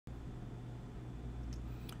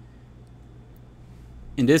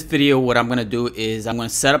In this video, what I'm going to do is I'm going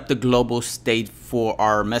to set up the global state for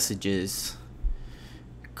our messages.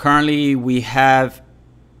 Currently, we have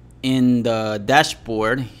in the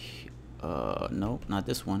dashboard, no, not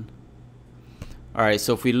this one. All right,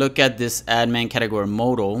 so if we look at this admin category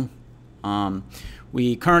modal,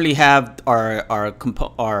 we currently have our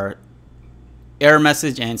error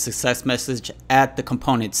message and success message at the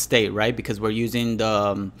component state, right? Because we're using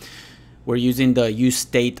the use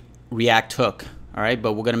state React hook. All right,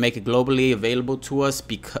 but we're gonna make it globally available to us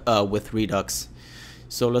with Redux.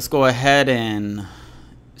 So let's go ahead and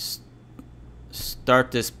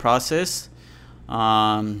start this process.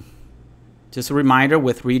 Just a reminder,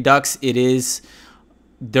 with Redux,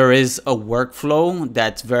 there is a workflow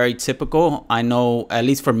that's very typical. I know, at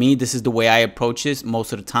least for me, this is the way I approach this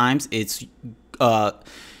most of the times. It's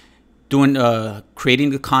creating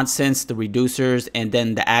the constants, the reducers, and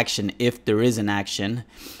then the action if there is an action,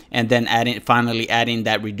 and then finally adding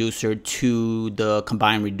that reducer to the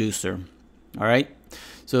combined reducer. All right,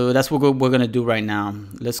 so that's what we're gonna do right now.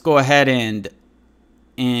 Let's go ahead and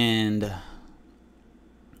in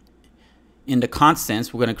the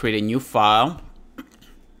constants, we're gonna create a new file,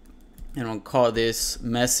 and we'll call this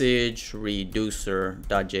message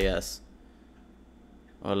reducer.js.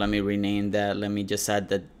 Or let me rename that. Let me just add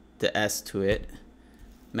the S to it.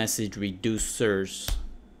 Message reducers.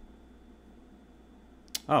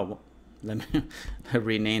 Oh, well, let me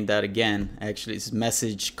rename that again. Actually, it's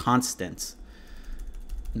message constants.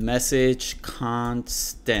 Message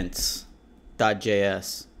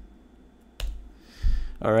constants.js.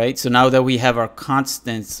 All right, so now that we have our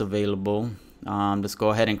constants available, let's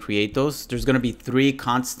go ahead and create those. There's going to be 3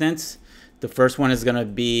 constants. The first one is going to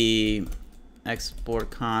be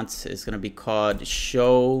export const. It's going to be called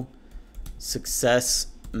show success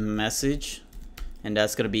message, and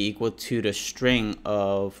that's going to be equal to the string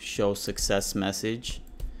of show success message.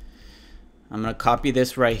 I'm going to copy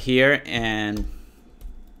this right here and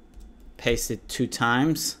paste it 2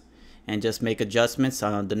 times and just make adjustments.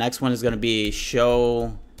 The next one is going to be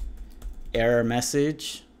show error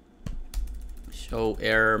message. Show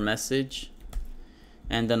error message.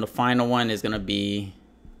 And then the final one is going to be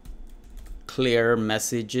clear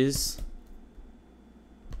messages.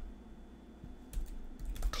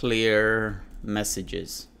 Clear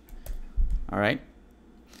messages. All right.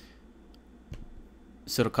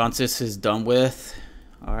 So the context is done with.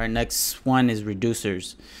 All right. Next one is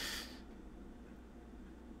reducers.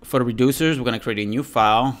 For the reducers, we're going to create a new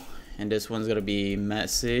file, and this one's going to be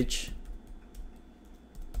message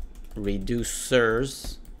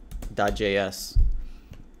reducers.js.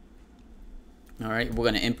 All right, we're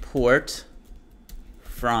going to import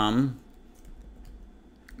from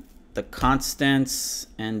the constants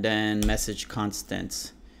and then message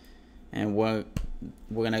constants, and we're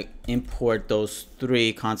going to import those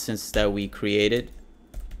 3 constants that we created.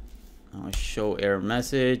 I'll show error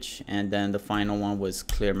message, and then the final one was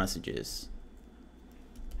clear messages.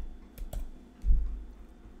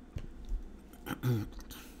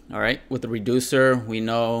 All right, with the reducer, we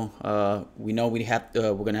know we have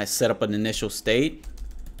to, we're gonna set up an initial state.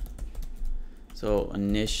 So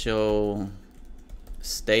initial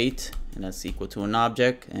state, and that's equal to an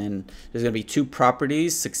object, and there's gonna be 2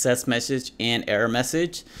 properties: success message and error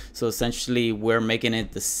message. So essentially, we're making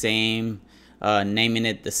it the same. Naming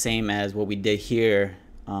it the same as what we did here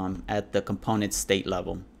at the component state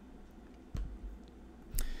level.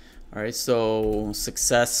 All right, so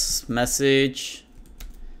success message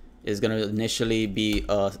is going to initially be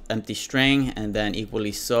an empty string, and then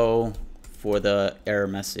equally so for the error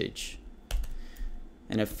message.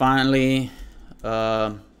 And then finally,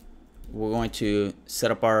 we're going to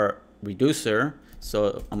set up our reducer.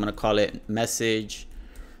 So I'm going to call it message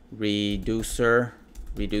reducer.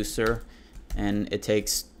 And it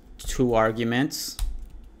takes 2 arguments.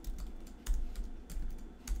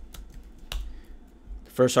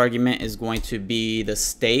 The first argument is going to be the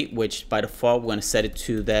state, which by default we're going to set it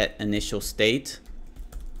to that initial state.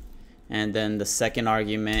 And then the second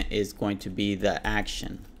argument is going to be the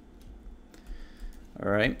action.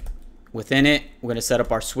 All right. Within it, we're going to set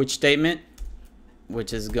up our switch statement,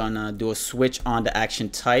 which is going to do a switch on the action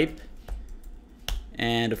type.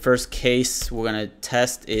 And the first case we're going to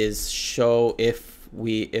test is show if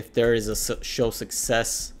there is a show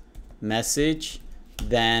success message,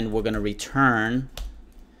 then we're going to return.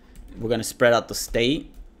 We're going to spread out the state,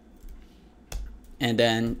 and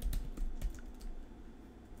then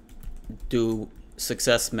do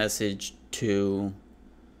success message to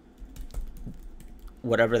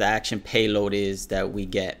whatever the action payload is that we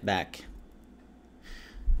get back.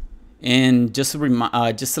 And just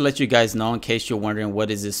to let you guys know, in case you're wondering what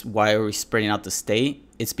is this, why are we spreading out the state?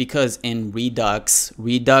 It's because in Redux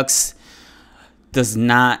does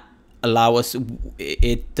not allow us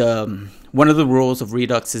one of the rules of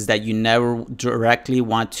Redux is that you never directly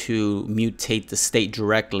want to mutate the state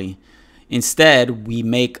directly. Instead, we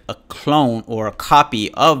make a clone or a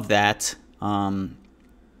copy of that of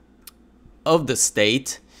the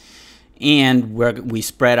state, and we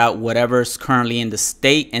spread out whatever's currently in the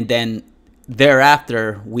state, and then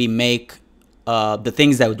thereafter we make the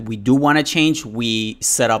things that we do want to change, we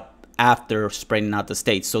set up after spreading out the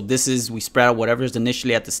state. So this is, we spread out whatever's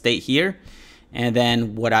initially at the state here, and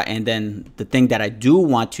then the thing that I do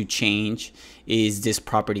want to change is this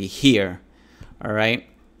property here. All right.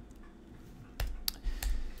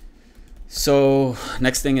 So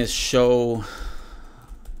next thing is show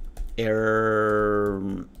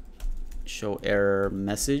error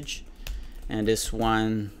message, and this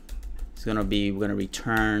one is going to be, we're going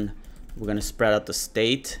to spread out the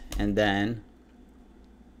state, and then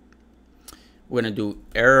we're going to do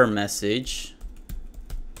error message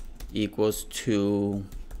equals to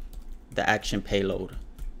the action payload.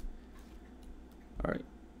 All right,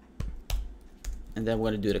 and then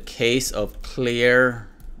we're going to do the case of clear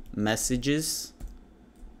messages,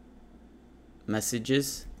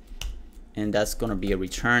 and that's going to be a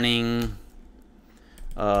returning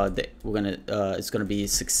it's going to be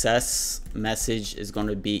success message is going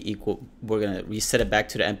to be equal, we're going to reset it back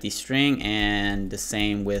to the empty string, and the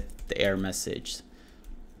same with the error message.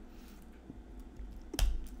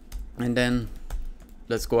 And then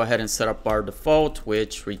let's go ahead and set up our default,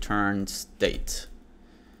 which returns date.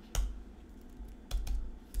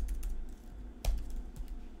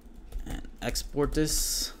 And export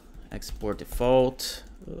this, export default,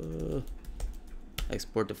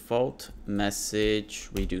 export default message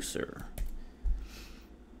reducer.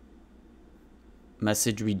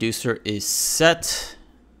 Message reducer is set.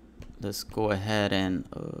 Let's go ahead and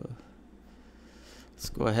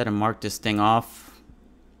mark this thing off.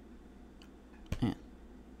 Man,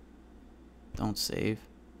 don't save.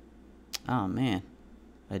 Oh man,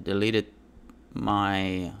 I deleted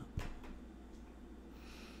my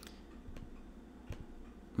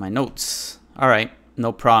notes. All right,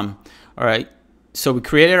 no problem. All right, so we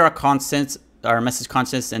created our constants, our message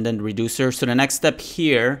constants, and then the reducer. So the next step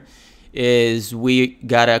here is we're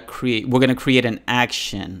gonna create an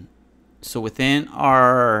action. So within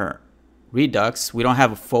our Redux, we don't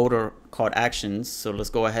have a folder called actions. So let's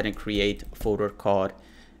go ahead and create a folder called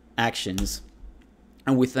actions.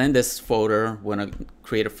 And within this folder, we're gonna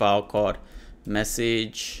create a file called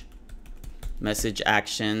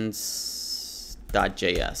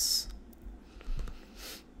messageactions.js.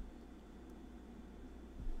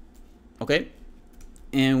 Okay,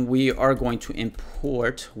 and we are going to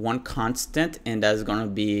import one constant, and that's going to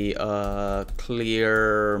be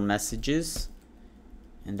clear messages,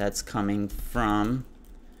 and that's coming from,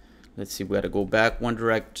 let's see, we got to go back one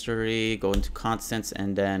directory, go into constants,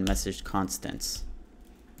 and then message constants,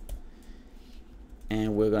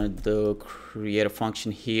 and we're going to create a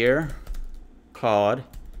function here called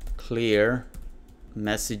clear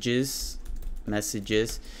messages, and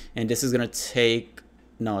this is going to take,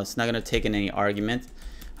 no, it's not going to take in any argument.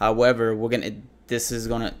 However, we're gonna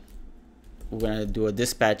do a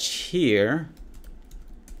dispatch here,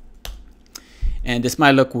 and this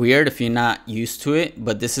might look weird if you're not used to it,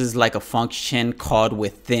 but this is like a function called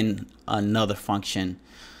within another function.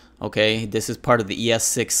 Okay, this is part of the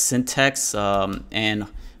ES6 syntax, and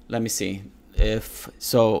let me see if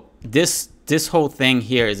so. This whole thing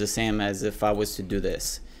here is the same as if I was to do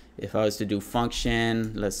this. If I was to do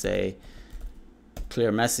function, let's say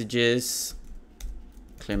clear messages,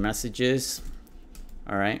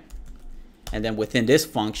 all right, and then within this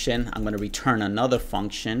function I'm going to return another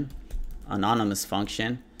function, anonymous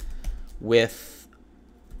function, with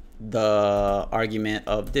the argument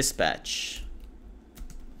of dispatch.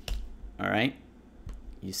 All right,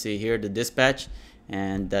 you see here the dispatch,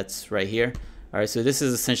 and that's right here. All right, so this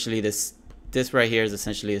is essentially this right here is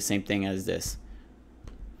essentially the same thing as this.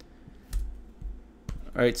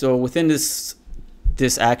 All right, so within this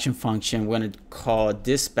action function, we're going to call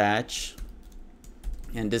dispatch,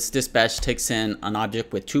 and this dispatch takes in an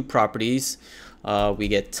object with two properties. We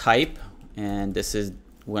get type, and this is,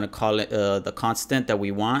 we're going to call it the constant that we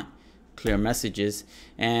want, clear messages,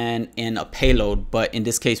 and in a payload, but in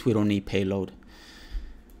this case we don't need payload.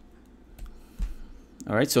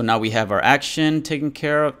 All right, so now we have our action taken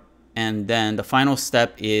care of, and then the final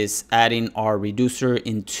step is adding our reducer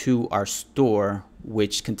into our store,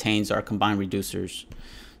 which contains our combined reducers.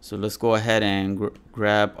 So let's go ahead and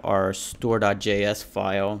grab our store.js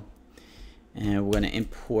file, And we're going to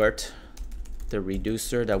import the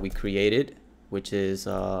reducer that we created, which is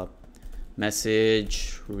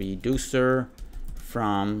message reducer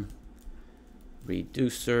from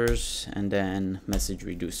reducers and then message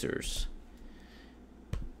reducers.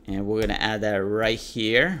 And we're going to add that right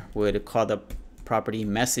here. We're going to call the property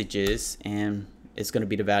messages, and it's going to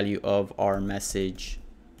be the value of our message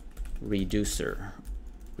reducer.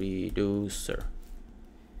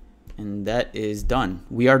 And that is done.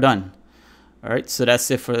 We are done. All right, so that's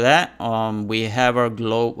it for that. We have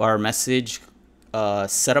our message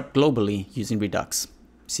set up globally using Redux.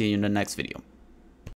 See you in the next video.